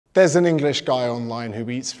There's an English guy online who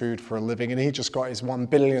eats food for a living, and he just got his 1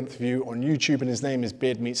 billionth view on YouTube, and his name is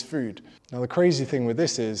Beard Meets Food. Now the crazy thing with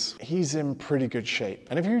this is, he's in pretty good shape.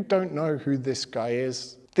 And if you don't know who this guy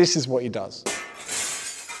is, this is what he does.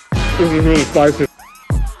 This is really spicy. Look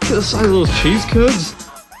at the size of those cheese curds.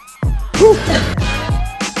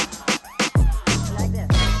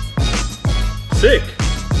 Sick.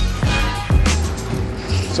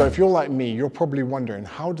 So if you're like me, you're probably wondering,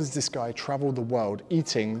 how does this guy travel the world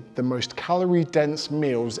eating the most calorie-dense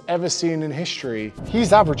meals ever seen in history?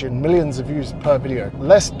 He's averaging millions of views per video.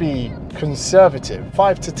 Let's be conservative,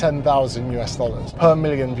 5,000 to 10,000 US dollars per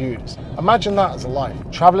million views. Imagine that as a life.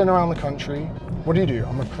 Traveling around the country, what do?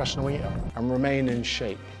 I'm a professional eater and remain in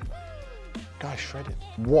shape. Guy's shredded.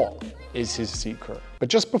 What is his secret? But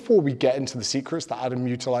just before we get into the secrets that Adam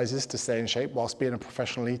utilizes to stay in shape whilst being a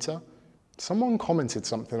professional eater, someone commented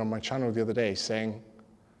something on my channel the other day saying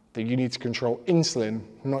that you need to control insulin,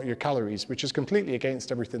 not your calories, which is completely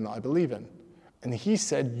against everything that I believe in. And he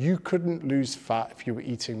said you couldn't lose fat if you were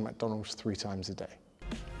eating McDonald's 3 times a day.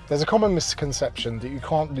 There's a common misconception that you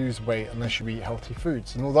can't lose weight unless you eat healthy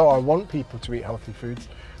foods. And although I want people to eat healthy foods,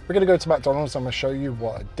 we're gonna go to McDonald's. I'm gonna show you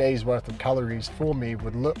what a day's worth of calories for me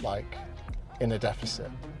would look like in a deficit.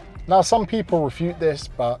 Now, some people refute this,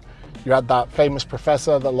 but you had that famous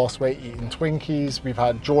professor that lost weight eating Twinkies. We've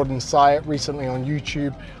had Jordan Syatt recently on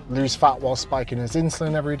YouTube lose fat while spiking his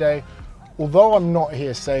insulin every day. Although I'm not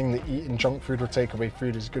here saying that eating junk food or takeaway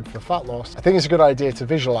food is good for fat loss, I think it's a good idea to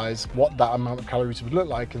visualize what that amount of calories would look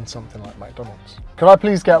like in something like McDonald's. Could I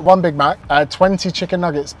please get 1 Big Mac, 20 chicken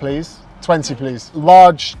nuggets, please? 20, please.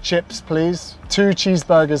 Large chips, please. 2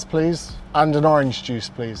 cheeseburgers, please. And an orange juice,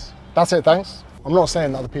 please. That's it, thanks. I'm not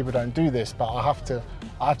saying that other people don't do this, but I have to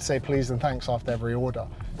say please and thanks after every order.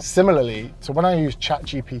 Similarly to when I use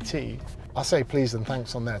ChatGPT, I say please and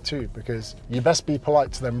thanks on there too, because you best be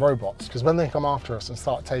polite to them robots, because when they come after us and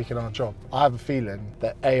start taking our job, I have a feeling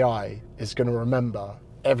that AI is going to remember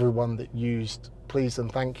everyone that used please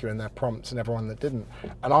and thank you in their prompts and everyone that didn't.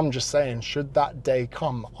 And I'm just saying, should that day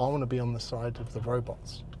come, I want to be on the side of the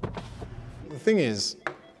robots. The thing is,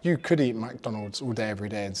 you could eat McDonald's all day, every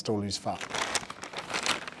day and still lose fat.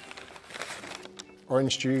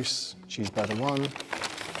 Orange juice, cheeseburger 1,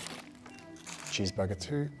 cheeseburger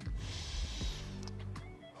 2.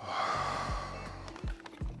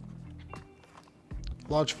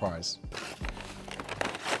 Large fries.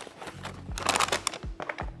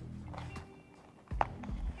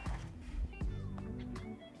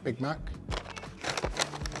 Big Mac.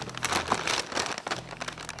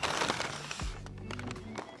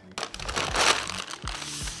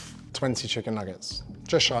 $20 chicken nuggets.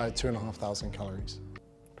 Just shy of 2,500 calories.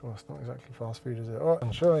 Well, it's not exactly fast food, is it? Oh,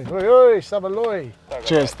 enjoy. Oi, oi, sabaloi.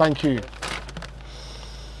 Cheers, thank you.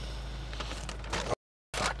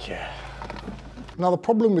 Fuck yeah. Now, the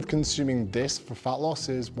problem with consuming this for fat loss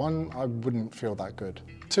is, 1, I wouldn't feel that good.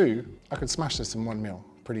 2, I could smash this in 1 meal,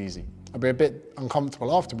 pretty easy. I'd be a bit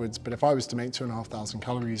uncomfortable afterwards, but if I was to make 2,500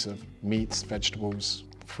 calories of meats, vegetables,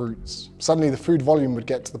 fruits, suddenly the food volume would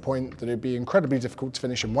get to the point that it'd be incredibly difficult to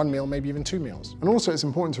finish in 1 meal, maybe even 2 meals. And also it's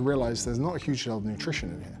important to realize there's not a huge deal of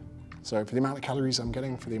nutrition in here. So for the amount of calories I'm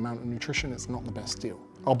getting, for the amount of nutrition, it's not the best deal.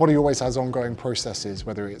 Our body always has ongoing processes,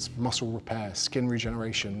 whether it's muscle repair, skin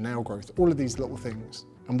regeneration, nail growth, all of these little things.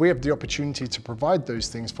 And we have the opportunity to provide those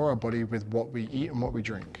things for our body with what we eat and what we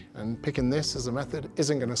drink. And picking this as a method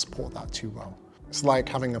isn't going to support that too well. It's like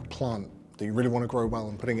having a plant that you really want to grow well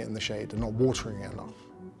and putting it in the shade and not watering it enough.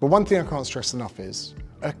 But one thing I can't stress enough is,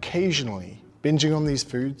 occasionally, binging on these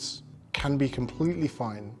foods can be completely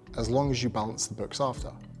fine as long as you balance the books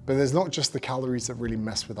after. But there's not just the calories that really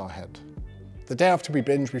mess with our head. The day after we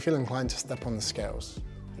binge, we feel inclined to step on the scales,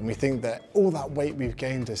 and we think that all that weight we've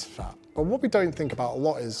gained is fat. But what we don't think about a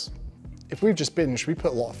lot is, if we've just binged, we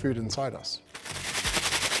put a lot of food inside us.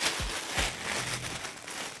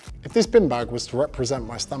 If this bin bag was to represent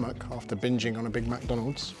my stomach after binging on a big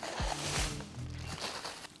McDonald's,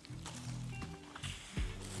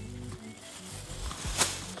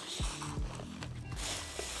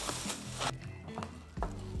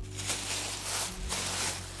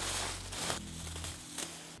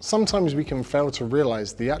 sometimes we can fail to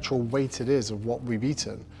realize the actual weight it is of what we've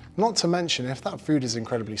eaten. Not to mention, if that food is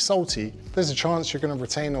incredibly salty, there's a chance you're going to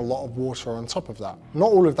retain a lot of water on top of that.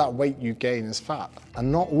 Not all of that weight you gain is fat,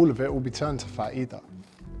 and not all of it will be turned to fat either.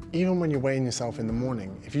 Even when you're weighing yourself in the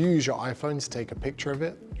morning, if you use your iPhone to take a picture of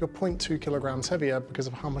it, you're 0.2 kilograms heavier because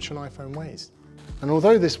of how much an iPhone weighs. And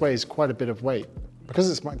although this weighs quite a bit of weight, because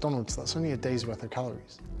it's McDonald's, that's only a day's worth of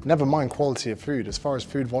calories. Never mind quality of food. As far as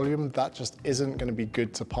food volume, that just isn't going to be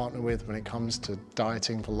good to partner with when it comes to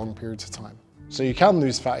dieting for long periods of time. So you can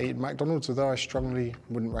lose fat eating McDonald's, although I strongly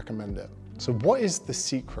wouldn't recommend it. So what is the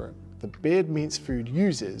secret that Beard Meats Food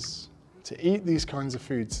uses to eat these kinds of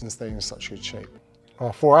foods and stay in such good shape?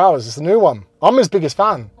 Oh, 4 hours, it's a new one. I'm his biggest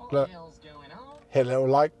fan. Look, hit a little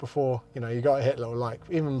like before, you gotta hit a little like,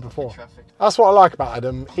 even before. That's what I like about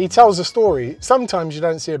Adam. He tells a story. Sometimes you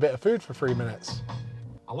don't see a bit of food for 3 minutes.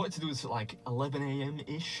 I wanted to do this at like 11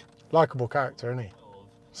 a.m.-ish. Likeable character, isn't he?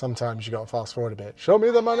 Sometimes you gotta fast forward a bit. Show me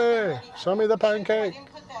the money. Show me the pancake.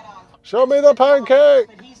 Show me the pancake.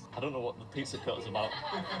 I don't know what the pizza cut is about.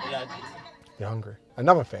 Yeah. You're hungry.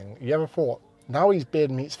 Another thing, you ever thought, now he's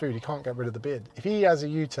Beard Meats Food, he can't get rid of the beard. If he has a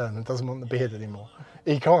U-turn and doesn't want the beard anymore,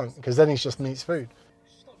 he can't, because then he's just meats food.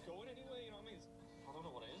 It's not going anywhere, you know what I mean? I don't know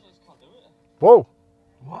what it is, I just can't do it. Whoa.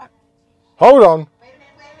 What? Hold on.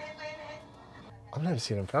 I've never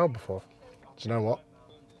seen him fail before. Do you know what?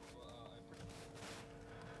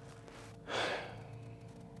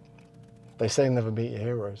 They say never meet your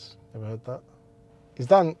heroes. Ever heard that? He's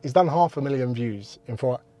done 500,000 views in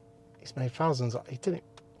 4. He's made thousands. He didn't.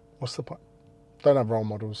 What's the point? Don't have role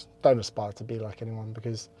models. Don't aspire to be like anyone,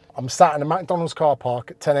 because I'm sat in a McDonald's car park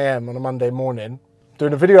at 10 a.m. on a Monday morning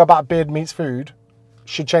doing a video about Beard Meats Food.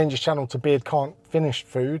 Should change his channel to Beard Can't Finish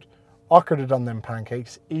Food. I could have done them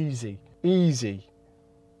pancakes. Easy. Easy.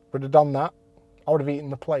 Would have done that. I would have eaten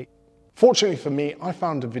the plate. Fortunately for me, I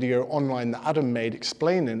found a video online that Adam made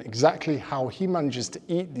explaining exactly how he manages to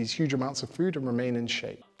eat these huge amounts of food and remain in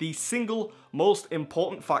shape. The single most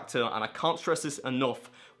important factor, and I can't stress this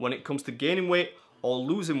enough, when it comes to gaining weight or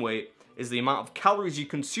losing weight, is the amount of calories you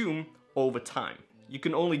consume over time. You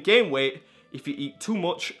can only gain weight if you eat too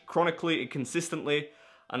much chronically and consistently,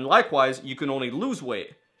 and likewise, you can only lose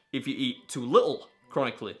weight if you eat too little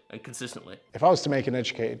chronically and consistently. If I was to make an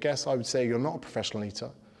educated guess, I would say you're not a professional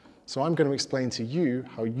eater. So I'm going to explain to you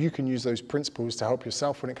how you can use those principles to help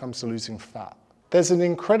yourself when it comes to losing fat. There's an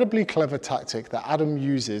incredibly clever tactic that Adam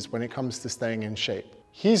uses when it comes to staying in shape.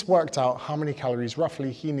 He's worked out how many calories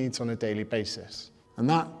roughly he needs on a daily basis, and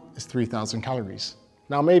that is 3,000 calories.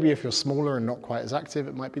 Now maybe if you're smaller and not quite as active,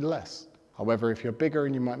 it might be less. However, if you're bigger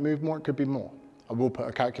and you might move more, it could be more. I will put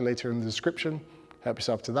a calculator in the description. Help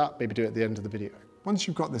yourself to that, maybe do it at the end of the video. Once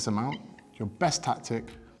you've got this amount, your best tactic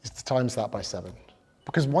is to times that by 7.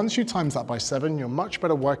 Because once you times that by 7, you're much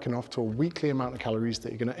better working off to a weekly amount of calories that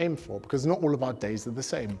you're going to aim for, because not all of our days are the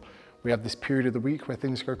same. We have this period of the week where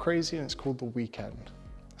things go crazy, and it's called the weekend.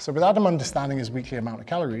 So with Adam understanding his weekly amount of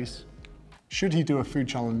calories, should he do a food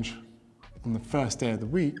challenge on the first day of the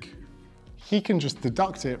week, he can just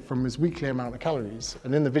deduct it from his weekly amount of calories.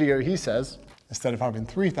 And in the video he says, instead of having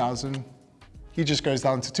 3,000, he just goes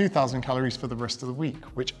down to 2,000 calories for the rest of the week,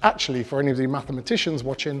 which actually, for any of the mathematicians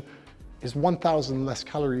watching, is 1,000 less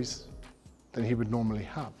calories than he would normally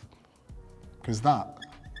have, because that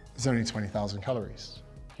is only 20,000 calories.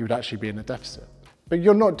 He would actually be in a deficit. But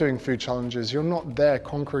you're not doing food challenges. You're not there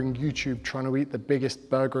conquering YouTube trying to eat the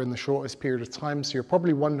biggest burger in the shortest period of time. So you're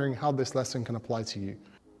probably wondering how this lesson can apply to you.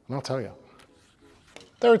 And I'll tell you.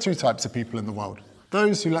 There are 2 types of people in the world.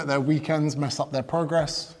 Those who let their weekends mess up their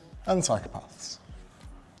progress, and psychopaths.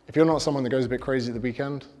 If you're not someone that goes a bit crazy at the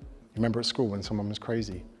weekend, you remember at school when someone was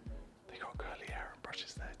crazy, they got curly hair and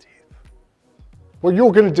brushes their teeth. What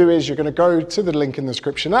you're going to do is you're going to go to the link in the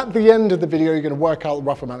description. At the end of the video, you're going to work out the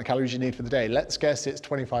rough amount of calories you need for the day. Let's guess it's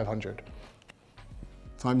 2,500.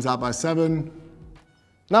 Times that by 7.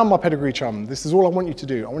 Now my pedigree chum, this is all I want you to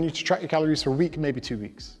do. I want you to track your calories for a week, maybe 2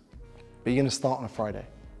 weeks. But you're going to start on a Friday.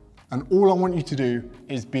 And all I want you to do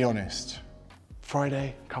is be honest.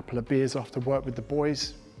 Friday, a couple of beers after work with the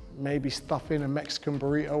boys, maybe stuffing a Mexican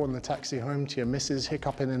burrito on the taxi home to your missus,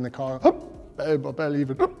 hiccuping in the car, barely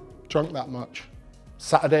even drunk that much.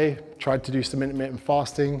 Saturday, tried to do some intermittent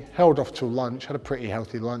fasting, held off till lunch, had a pretty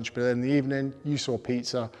healthy lunch, but then in the evening, you saw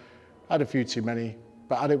pizza, had a few too many,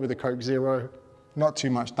 but had it with a Coke Zero, not too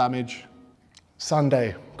much damage.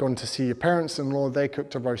 Sunday, gone to see your parents-in-law, they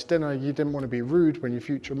cooked a roast dinner, you didn't want to be rude when your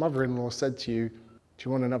future mother-in-law said to you, do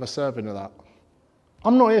you want another serving of that?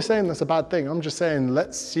 I'm not here saying that's a bad thing, I'm just saying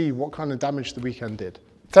let's see what kind of damage the weekend did.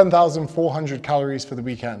 10,400 calories for the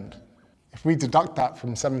weekend. If we deduct that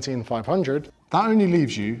from 17,500, that only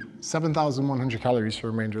leaves you 7,100 calories for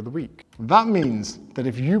the remainder of the week. That means that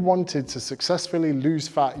if you wanted to successfully lose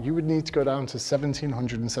fat, you would need to go down to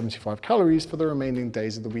 1,775 calories for the remaining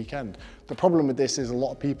days of the weekend. The problem with this is a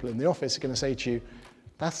lot of people in the office are going to say to you,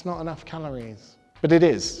 that's not enough calories. But it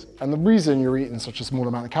is, and the reason you're eating such a small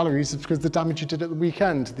amount of calories is because the damage you did at the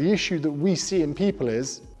weekend. The issue that we see in people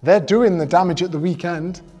is they're doing the damage at the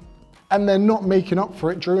weekend and they're not making up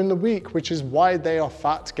for it during the week, which is why they are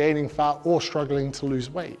fat, gaining fat, or struggling to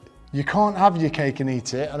lose weight. You can't have your cake and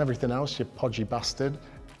eat it and everything else, you podgy bastard,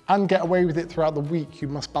 and get away with it throughout the week. You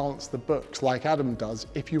must balance the books like Adam does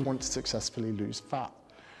if you want to successfully lose fat.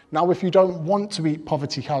 Now, if you don't want to eat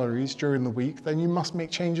poverty calories during the week, then you must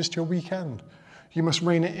make changes to your weekend. You must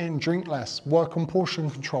rein it in, drink less, work on portion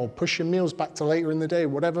control, push your meals back to later in the day.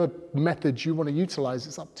 Whatever methods you want to utilize,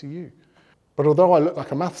 it's up to you. But although I look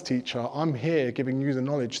like a maths teacher, I'm here giving you the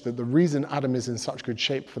knowledge that the reason Adam is in such good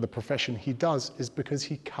shape for the profession he does is because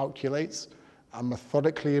he calculates and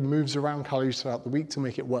methodically moves around calories throughout the week to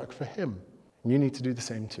make it work for him. And you need to do the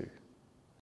same too.